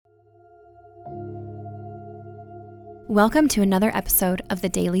Welcome to another episode of the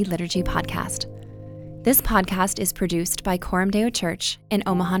Daily Liturgy Podcast. This podcast is produced by Coram Deo Church in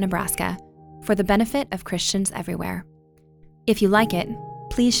Omaha, Nebraska, for the benefit of Christians everywhere. If you like it,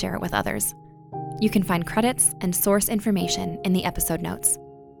 please share it with others. You can find credits and source information in the episode notes.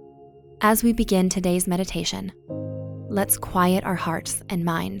 As we begin today's meditation, let's quiet our hearts and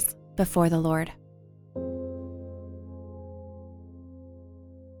minds before the Lord.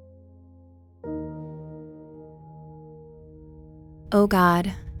 O God,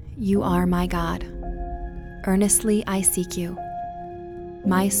 you are my God. Earnestly I seek you.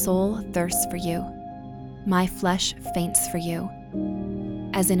 My soul thirsts for you. My flesh faints for you,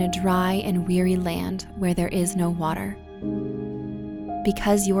 as in a dry and weary land where there is no water.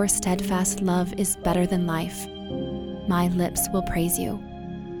 Because your steadfast love is better than life, my lips will praise you.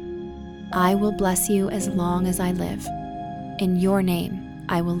 I will bless you as long as I live. In your name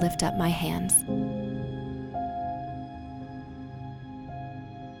I will lift up my hands.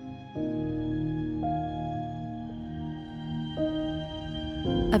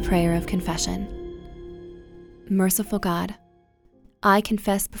 A prayer of confession. Merciful God, I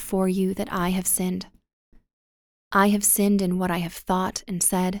confess before you that I have sinned. I have sinned in what I have thought and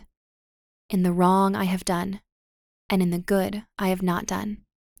said, in the wrong I have done, and in the good I have not done.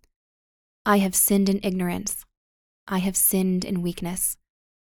 I have sinned in ignorance. I have sinned in weakness.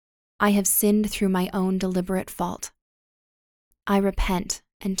 I have sinned through my own deliberate fault. I repent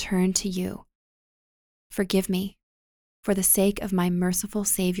and turn to you. Forgive me, for the sake of my merciful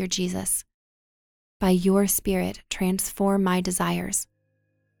Savior Jesus. By your Spirit, transform my desires,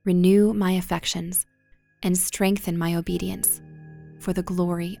 renew my affections, and strengthen my obedience, for the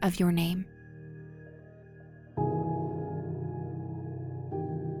glory of your name.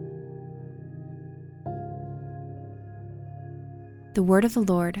 The word of the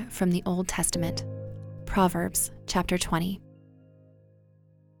Lord from the Old Testament, Proverbs chapter 20.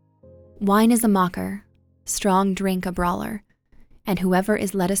 Wine is a mocker, strong drink a brawler, and whoever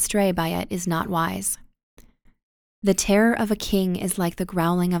is led astray by it is not wise. The terror of a king is like the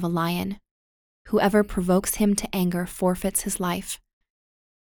growling of a lion. Whoever provokes him to anger forfeits his life.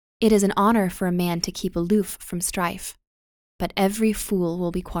 It is an honor for a man to keep aloof from strife, but every fool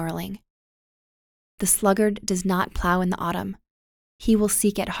will be quarreling. The sluggard does not plow in the autumn. He will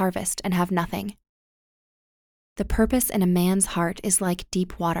seek at harvest and have nothing. The purpose in a man's heart is like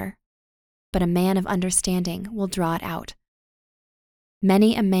deep water, but a man of understanding will draw it out.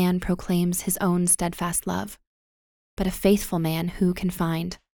 Many a man proclaims his own steadfast love, but a faithful man who can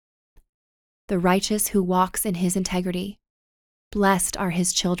find? The righteous who walks in his integrity, blessed are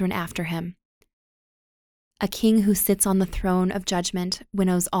his children after him. A king who sits on the throne of judgment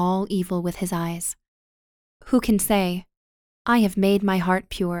winnows all evil with his eyes. Who can say, I have made my heart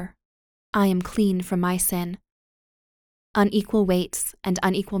pure, I am clean from my sin? Unequal weights and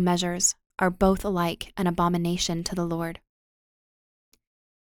unequal measures are both alike an abomination to the Lord.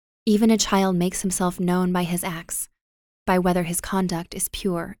 Even a child makes himself known by his acts, by whether his conduct is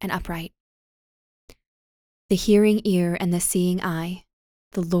pure and upright. The hearing ear and the seeing eye,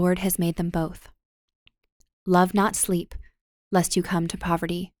 the Lord has made them both. Love not sleep, lest you come to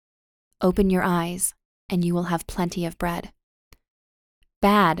poverty. Open your eyes, and you will have plenty of bread.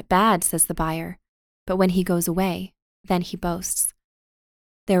 Bad, bad, says the buyer, but when he goes away, then he boasts.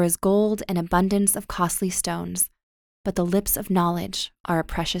 There is gold and abundance of costly stones, but the lips of knowledge are a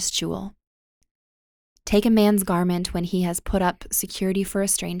precious jewel. Take a man's garment when he has put up security for a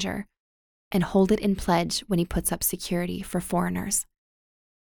stranger, and hold it in pledge when he puts up security for foreigners.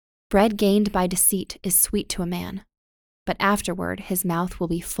 Bread gained by deceit is sweet to a man, but afterward his mouth will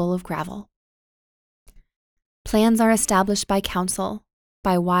be full of gravel. Plans are established by counsel,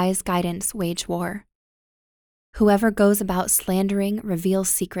 by wise guidance wage war. Whoever goes about slandering reveals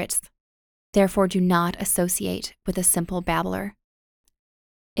secrets. Therefore do not associate with a simple babbler.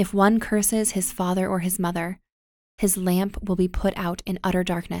 If one curses his father or his mother, his lamp will be put out in utter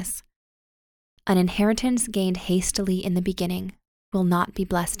darkness. An inheritance gained hastily in the beginning will not be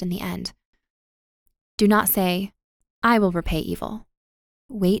blessed in the end. Do not say, I will repay evil.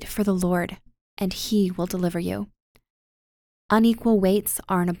 Wait for the Lord, and he will deliver you. Unequal weights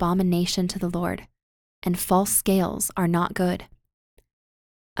are an abomination to the Lord, and false scales are not good.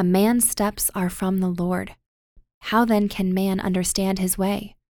 A man's steps are from the Lord. How then can man understand his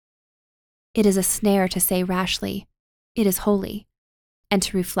way? It is a snare to say rashly, it is holy, and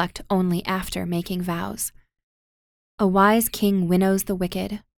to reflect only after making vows. A wise king winnows the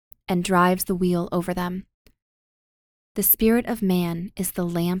wicked and drives the wheel over them. The spirit of man is the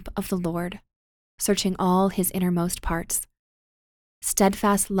lamp of the Lord, searching all his innermost parts.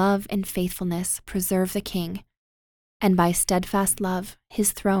 Steadfast love and faithfulness preserve the king, and by steadfast love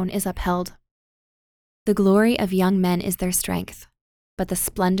his throne is upheld. The glory of young men is their strength, but the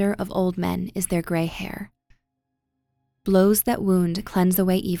splendor of old men is their gray hair. Blows that wound cleanse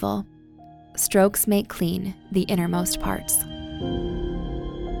away evil. Strokes make clean the innermost parts.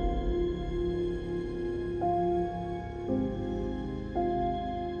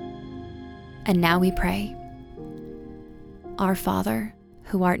 And now we pray. Our Father,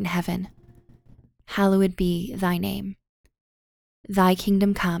 who art in heaven, hallowed be thy name. Thy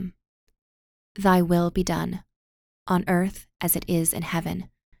kingdom come, thy will be done, on earth as it is in heaven.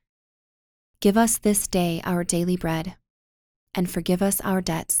 Give us this day our daily bread, and forgive us our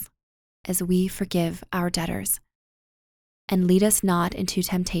debts, as we forgive our debtors. And lead us not into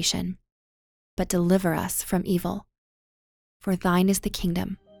temptation, but deliver us from evil. For thine is the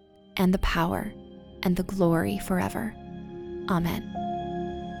kingdom, and the power, and the glory forever. Amen.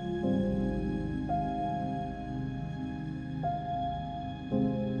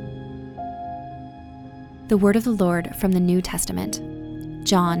 The word of the Lord from the New Testament,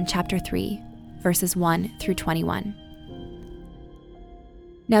 John chapter 3, verses 1 through 21.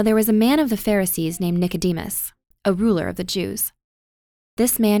 Now there was a man of the Pharisees named Nicodemus, a ruler of the Jews.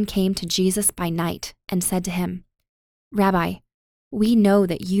 This man came to Jesus by night and said to him, "Rabbi, we know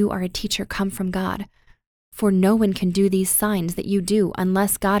that you are a teacher come from God, for no one can do these signs that you do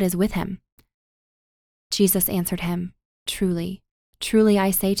unless God is with him." Jesus answered him, "Truly, truly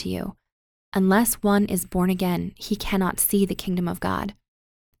I say to you, unless one is born again, he cannot see the kingdom of God."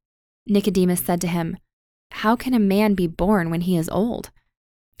 Nicodemus said to him, "How can a man be born when he is old?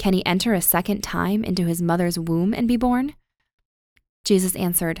 Can he enter a second time into his mother's womb and be born?" Jesus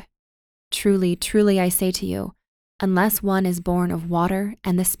answered, "Truly, truly I say to you, unless one is born of water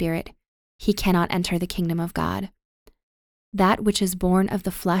and the Spirit, he cannot enter the kingdom of God. That which is born of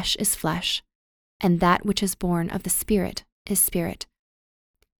the flesh is flesh, and that which is born of the Spirit is spirit.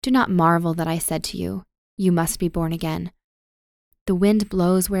 Do not marvel that I said to you, you must be born again. The wind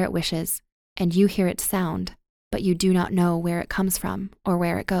blows where it wishes, and you hear its sound, but you do not know where it comes from or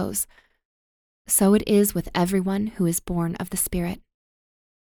where it goes. So it is with everyone who is born of the Spirit."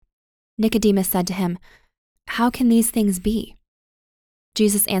 Nicodemus said to him, "How can these things be?"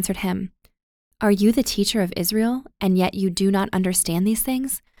 Jesus answered him, "Are you the teacher of Israel, and yet you do not understand these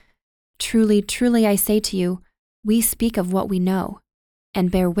things? Truly, truly I say to you, we speak of what we know, and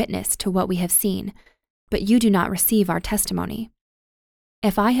bear witness to what we have seen, but you do not receive our testimony.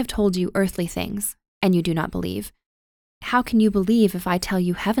 If I have told you earthly things, and you do not believe, how can you believe if I tell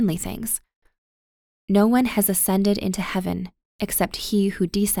you heavenly things? No one has ascended into heaven except he who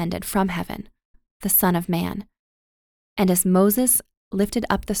descended from heaven, the Son of Man. And as Moses lifted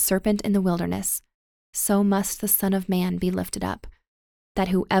up the serpent in the wilderness, so must the Son of Man be lifted up, that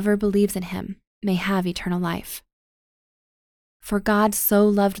whoever believes in him may have eternal life. For God so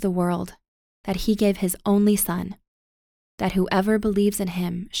loved the world that he gave his only Son, that whoever believes in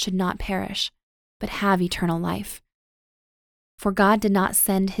him should not perish, but have eternal life. For God did not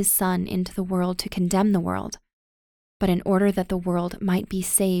send his Son into the world to condemn the world, but in order that the world might be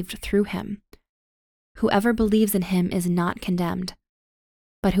saved through him. Whoever believes in him is not condemned,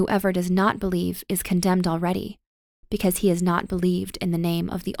 but whoever does not believe is condemned already, because he has not believed in the name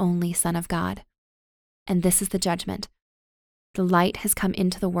of the only Son of God. And this is the judgment. The light has come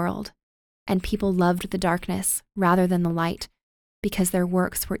into the world, and people loved the darkness rather than the light, because their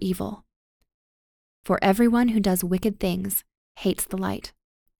works were evil. For everyone who does wicked things hates the light,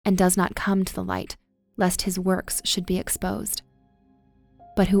 and does not come to the light, lest his works should be exposed.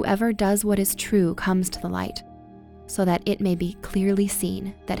 But whoever does what is true comes to the light, so that it may be clearly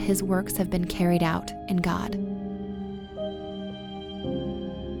seen that his works have been carried out in God.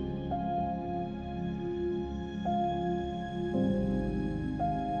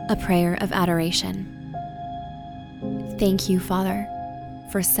 A prayer of adoration. Thank you, Father,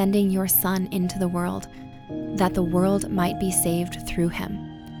 for sending your Son into the world, that the world might be saved through him.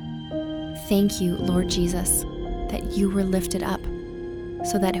 Thank you, Lord Jesus, that you were lifted up,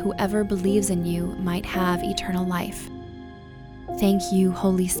 so that whoever believes in you might have eternal life. Thank you,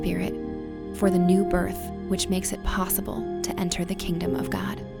 Holy Spirit, for the new birth which makes it possible to enter the kingdom of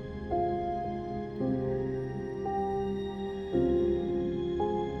God.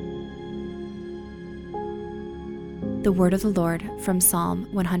 The word of the Lord from Psalm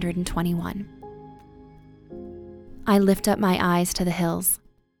 121. I lift up my eyes to the hills.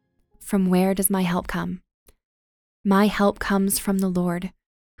 From where does my help come? My help comes from the Lord,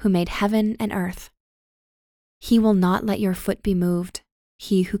 who made heaven and earth. He will not let your foot be moved.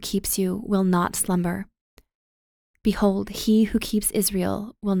 He who keeps you will not slumber. Behold, he who keeps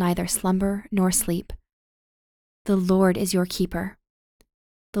Israel will neither slumber nor sleep. The Lord is your keeper.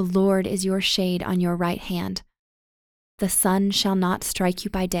 The Lord is your shade on your right hand. The sun shall not strike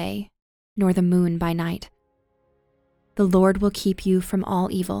you by day, nor the moon by night. The Lord will keep you from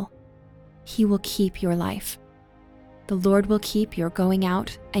all evil. He will keep your life. The Lord will keep your going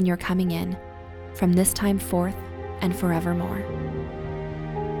out and your coming in from this time forth and forevermore.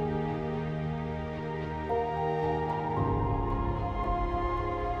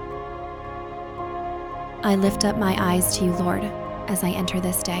 I lift up my eyes to you, Lord, as I enter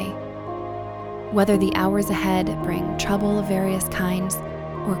this day. Whether the hours ahead bring trouble of various kinds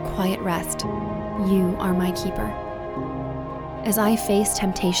or quiet rest, you are my keeper. As I face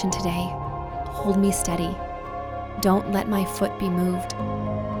temptation today, hold me steady. Don't let my foot be moved.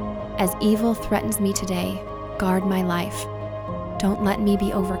 As evil threatens me today, guard my life. Don't let me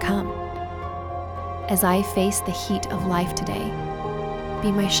be overcome. As I face the heat of life today,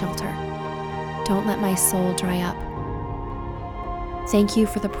 be my shelter. Don't let my soul dry up. Thank you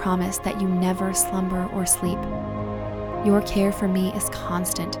for the promise that you never slumber or sleep. Your care for me is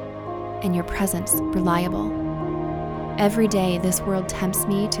constant, and your presence reliable. Every day this world tempts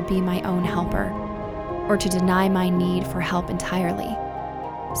me to be my own helper, or to deny my need for help entirely.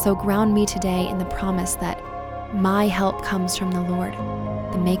 So ground me today in the promise that my help comes from the Lord,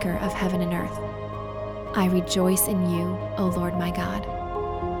 the maker of heaven and earth. I rejoice in you, O Lord my God.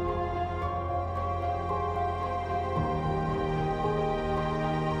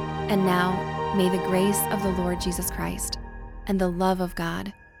 And now, may the grace of the Lord Jesus Christ, and the love of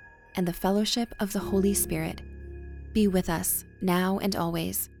God, and the fellowship of the Holy Spirit be with us now and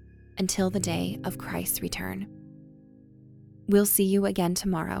always, until the day of Christ's return. We'll see you again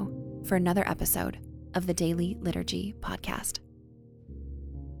tomorrow for another episode of the Daily Liturgy Podcast.